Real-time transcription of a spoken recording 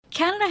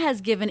Canada has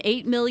given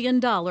 $8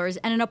 million and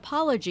an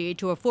apology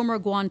to a former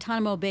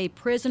Guantanamo Bay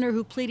prisoner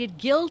who pleaded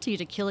guilty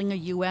to killing a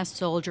U.S.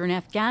 soldier in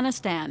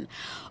Afghanistan.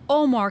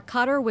 Omar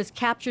Khadr was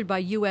captured by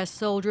U.S.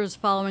 soldiers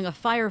following a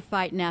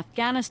firefight in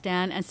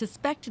Afghanistan and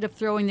suspected of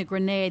throwing the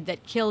grenade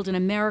that killed an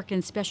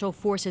American Special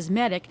Forces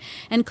medic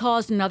and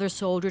caused another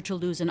soldier to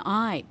lose an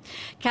eye.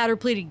 Khadr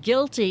pleaded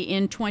guilty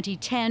in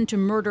 2010 to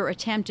murder,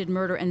 attempted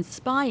murder, and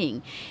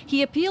spying.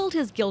 He appealed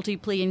his guilty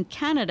plea in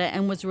Canada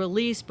and was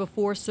released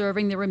before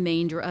serving the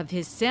remainder of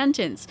his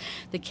sentence.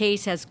 The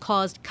case has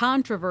caused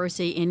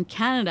controversy in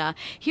Canada.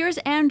 Here's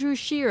Andrew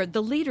Scheer,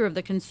 the leader of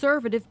the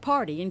Conservative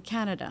Party in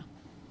Canada.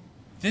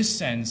 This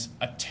sends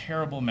a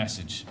terrible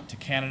message to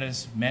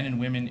Canada's men and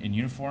women in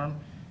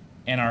uniform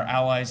and our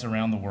allies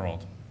around the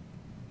world.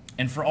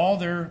 And for all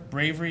their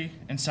bravery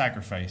and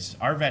sacrifice,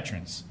 our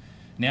veterans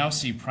now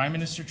see Prime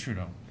Minister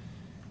Trudeau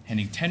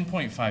handing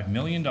 $10.5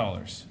 million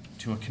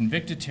to a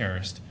convicted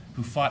terrorist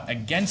who fought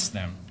against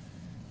them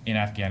in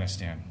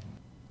Afghanistan.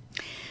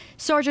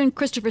 Sergeant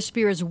Christopher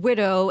Spear's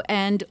widow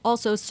and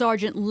also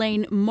Sergeant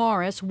Lane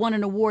Morris won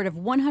an award of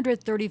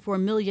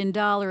 $134 million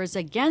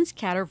against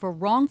Khadr for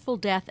wrongful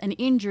death and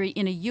injury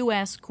in a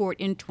U.S. court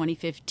in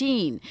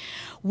 2015.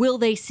 Will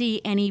they see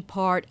any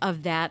part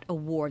of that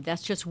award?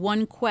 That's just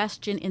one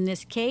question in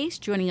this case.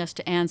 Joining us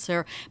to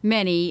answer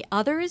many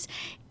others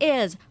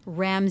is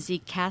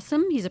Ramzi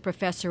Kassem. He's a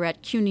professor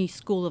at CUNY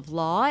School of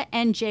Law,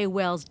 and Jay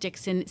Wells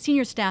Dixon,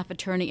 senior staff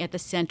attorney at the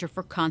Center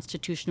for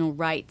Constitutional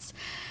Rights.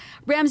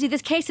 Ramzi,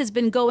 this case has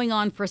been going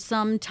on for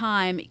some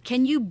time.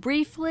 Can you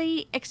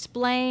briefly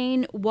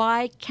explain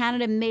why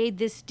Canada made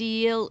this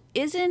deal?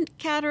 Isn't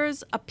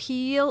Khadr's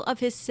appeal of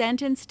his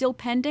sentence still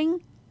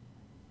pending?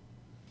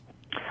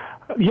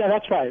 Yeah,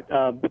 that's right.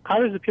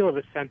 Khadr's appeal of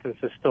his sentence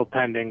is still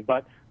pending,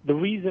 but the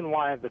reason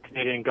why the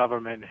Canadian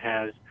government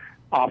has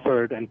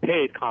offered and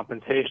paid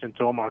compensation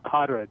to Omar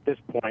Khadr at this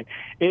point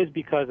is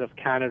because of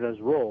Canada's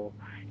role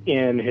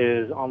in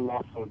his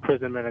unlawful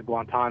imprisonment at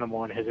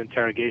Guantanamo and his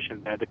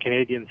interrogation there. The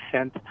Canadians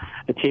sent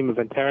a team of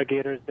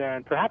interrogators there,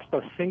 and perhaps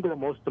the single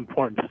most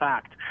important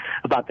fact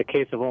about the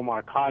case of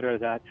Omar Khadr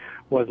that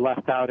was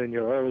left out in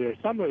your earlier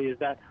summary is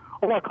that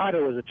Omar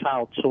Khadr was a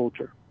child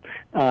soldier.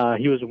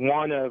 He was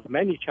one of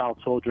many child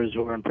soldiers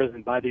who were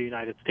imprisoned by the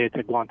United States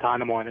at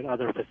Guantanamo and in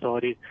other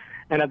facilities.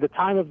 And at the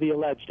time of the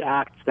alleged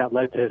acts that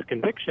led to his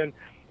conviction,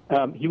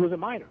 he was a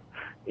minor.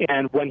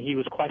 And when he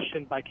was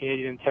questioned by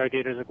Canadian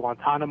interrogators at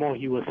Guantanamo,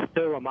 he was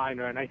still a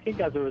minor. And I think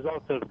as a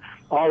result of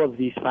all of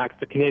these facts,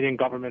 the Canadian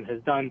government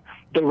has done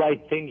the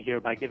right thing here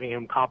by giving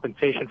him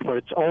compensation for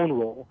its own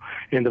role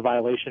in the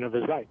violation of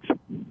his rights.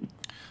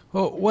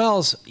 Well,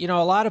 Wells, a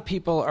lot of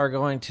people are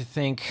going to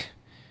think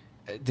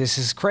this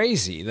is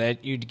crazy,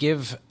 that you'd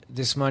give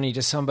this money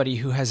to somebody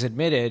who has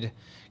admitted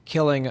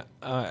killing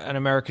an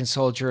American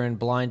soldier and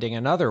blinding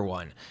another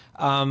one.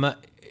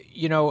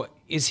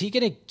 Is he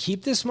going to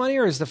keep this money,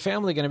 or is the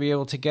family going to be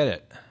able to get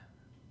it?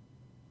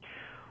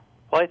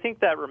 Well, I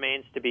think that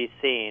remains to be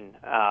seen.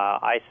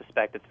 I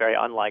suspect it's very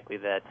unlikely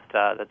that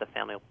the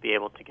family will be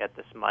able to get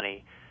this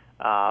money,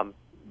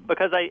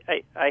 because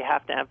I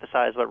have to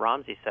emphasize what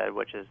Ramzi said,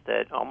 which is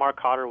that Omar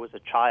Khadr was a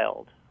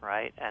child,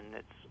 right? And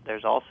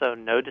there's also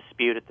no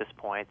dispute at this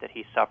point that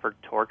he suffered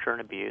torture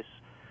and abuse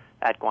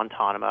at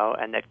Guantanamo,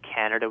 and that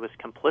Canada was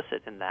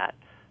complicit in that.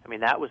 I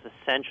mean, that was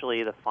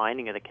essentially the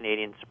finding of the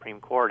Canadian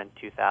Supreme Court in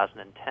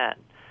 2010.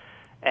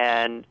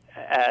 And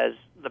as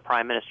the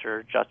Prime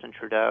Minister, Justin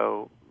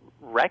Trudeau,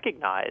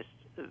 recognized,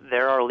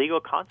 there are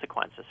legal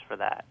consequences for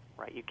that,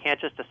 right? You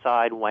can't just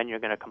decide when you're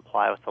going to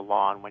comply with the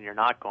law and when you're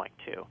not going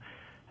to.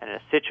 And in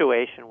a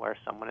situation where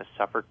someone has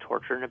suffered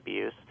torture and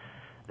abuse,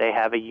 they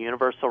have a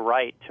universal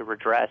right to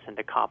redress and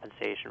to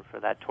compensation for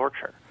that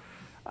torture.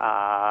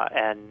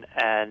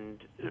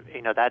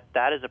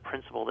 That is a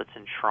principle that's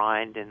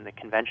enshrined in the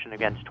Convention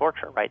Against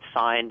Torture, right?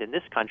 Signed in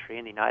this country,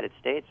 in the United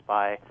States,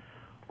 by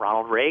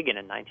Ronald Reagan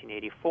in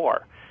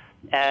 1984.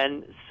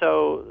 And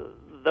so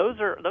those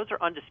are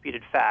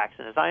undisputed facts.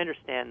 And as I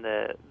understand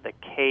the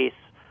case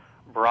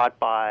brought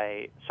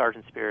by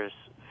Sergeant Spear's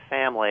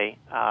family,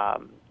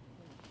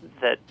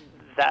 that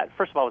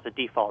first of all was a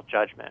default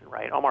judgment,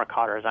 right? Omar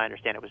Khadr, as I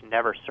understand it, was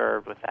never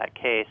served with that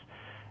case.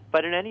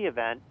 But in any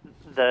event,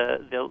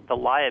 the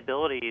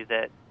liability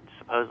that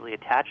supposedly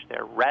attached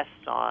there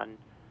rests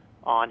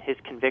on his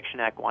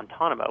conviction at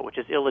Guantanamo, which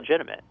is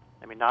illegitimate.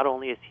 I mean, not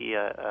only is he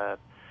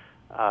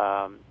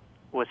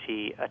was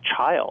he a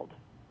child,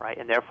 right,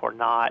 and therefore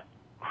not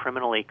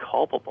criminally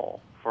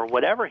culpable for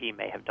whatever he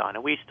may have done,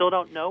 and we still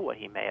don't know what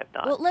he may have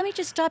done. Well, let me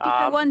just stop you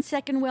for 1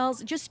 second,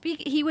 Wells.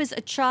 He was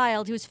a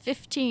child. He was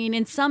 15.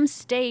 In some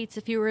states,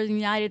 if he were in the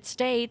United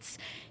States,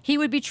 he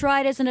would be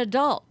tried as an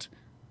adult.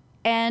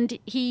 And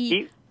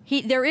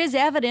there is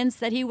evidence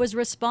that he was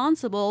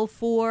responsible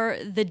for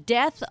the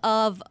death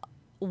of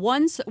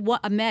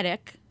a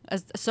medic,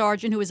 a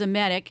sergeant who was a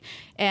medic,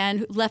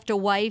 and left a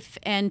wife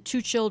and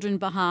 2 children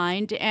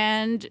behind,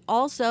 and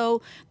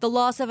also the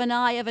loss of an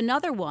eye of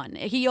another one.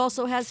 He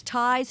also has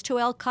ties to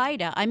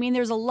Al-Qaeda. I mean,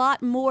 there's a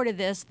lot more to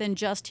this than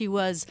just he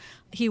was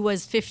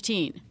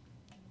 15.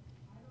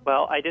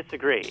 Well, I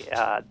disagree.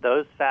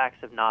 Those facts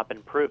have not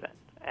been proven.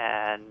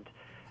 And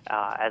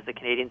as the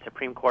Canadian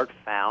Supreme Court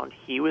found,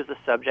 he was the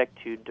subject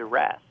to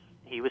duress.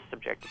 He was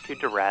subjected to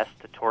duress,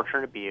 to torture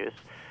and abuse.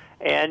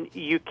 And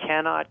you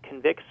cannot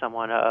convict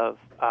someone of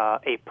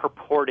a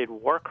purported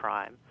war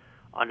crime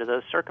under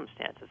those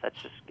circumstances. That's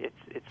just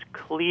it's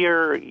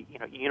clear,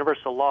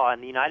 universal law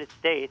in the United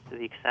States, to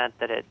the extent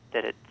that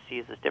it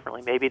sees this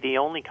differently. Maybe the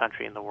only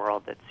country in the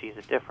world that sees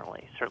it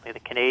differently. Certainly, the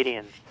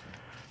Canadians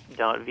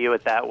don't view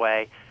it that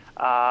way.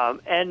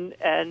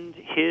 And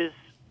his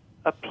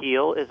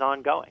appeal is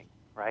ongoing.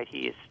 Right,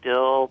 he is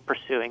still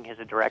pursuing his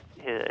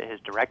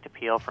direct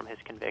appeal from his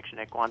conviction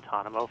at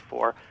Guantanamo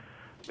for,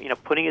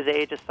 putting his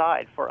age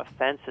aside, for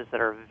offenses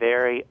that are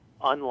very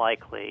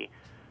unlikely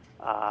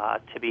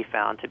to be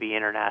found to be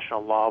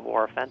international law of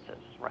war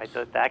offenses. Right,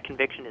 so that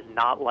conviction is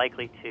not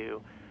likely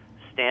to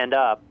stand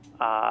up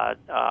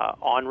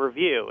on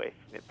review.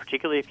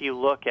 Particularly if you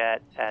look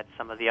at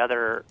some of the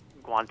other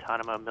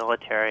Guantanamo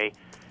military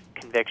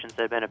convictions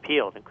that have been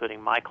appealed,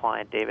 including my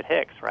client, David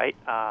Hicks, right?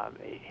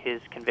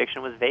 His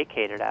conviction was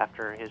vacated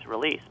after his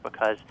release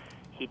because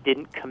he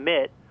didn't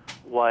commit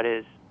what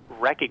is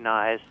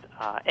recognized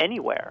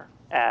anywhere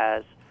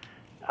as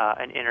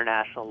an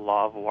international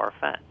law of war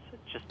offense.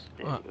 It's just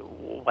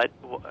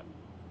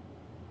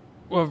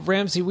Well,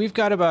 Ramzi, we've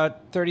got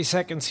about 30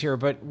 seconds here,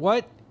 but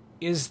what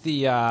is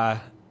the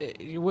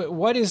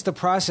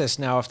process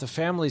now if the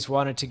families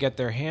wanted to get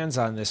their hands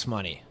on this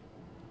money?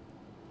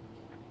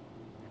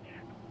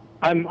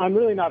 I'm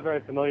really not very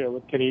familiar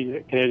with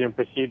Canadian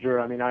procedure.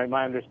 I mean,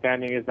 my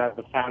understanding is that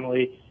the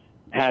family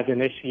has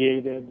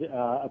initiated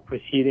a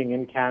proceeding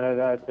in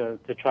Canada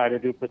to try to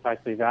do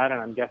precisely that, and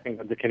I'm guessing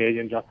that the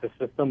Canadian justice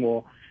system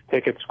will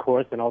take its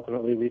course and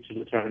ultimately reach a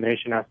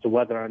determination as to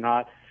whether or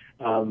not,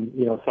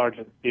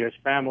 Sergeant Spears'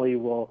 family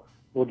will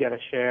get a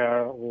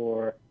share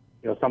or,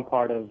 some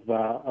part of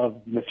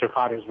Mr.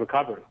 Khadr's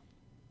recovery.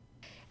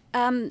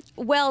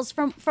 Wells,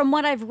 from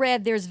what I've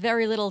read, there's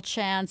very little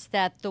chance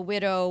that the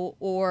widow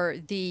or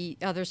the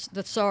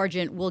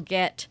sergeant will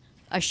get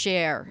a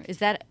share. Is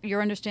that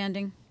your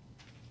understanding?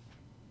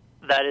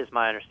 That is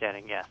my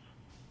understanding, yes.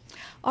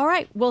 All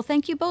right. Well,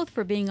 thank you both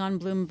for being on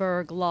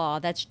Bloomberg Law.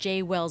 That's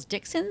J. Wells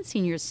Dixon,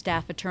 Senior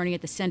Staff Attorney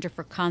at the Center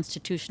for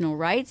Constitutional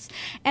Rights,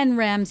 and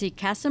Ramzi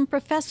Kassem,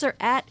 Professor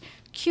at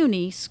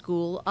CUNY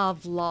School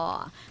of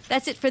Law.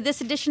 That's it for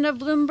this edition of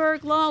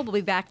Bloomberg Law. We'll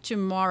be back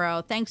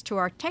tomorrow. Thanks to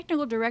our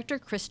technical director,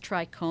 Chris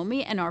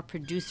Tricomi, and our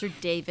producer,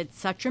 David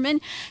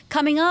Sucherman.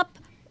 Coming up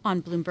on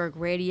Bloomberg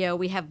Radio,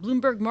 we have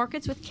Bloomberg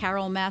Markets with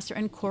Carol Massar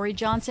and Corey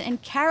Johnson. And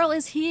Carol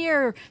is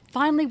here,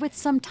 finally with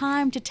some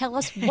time to tell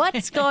us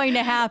what's going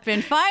to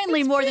happen.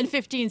 Finally, more than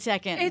 15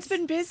 seconds. It's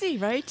been busy,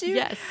 right, Jude?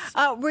 Yes.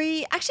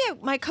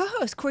 My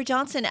co-host, Corey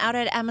Johnson, out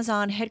at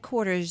Amazon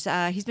headquarters,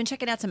 he's been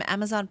checking out some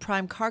Amazon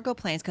Prime cargo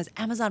planes because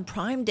Amazon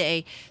Prime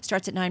Day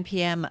starts at 9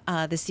 p.m.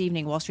 This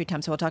evening, Wall Street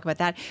time, so we'll talk about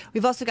that.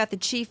 We've also got the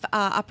chief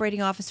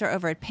operating officer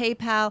over at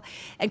PayPal,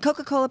 and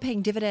Coca-Cola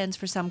paying dividends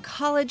for some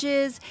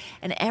colleges,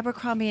 and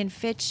Abercrombie and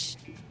Fitch.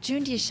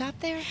 June, do you shop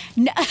there?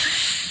 No.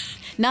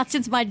 Not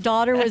since my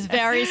daughter was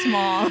very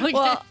small.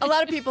 Well, a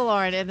lot of people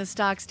aren't, and the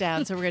stock's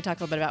down, so we're going to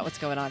talk a little bit about what's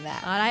going on there.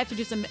 I have to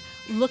do some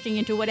looking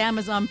into what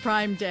Amazon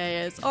Prime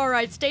Day is. All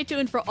right, stay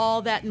tuned for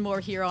all that and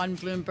more here on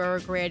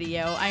Bloomberg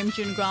Radio. I'm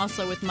June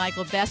Grasso with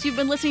Michael Best. You've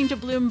been listening to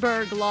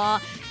Bloomberg Law.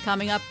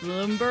 Coming up,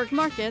 Bloomberg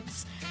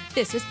Markets.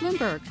 This is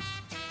Bloomberg.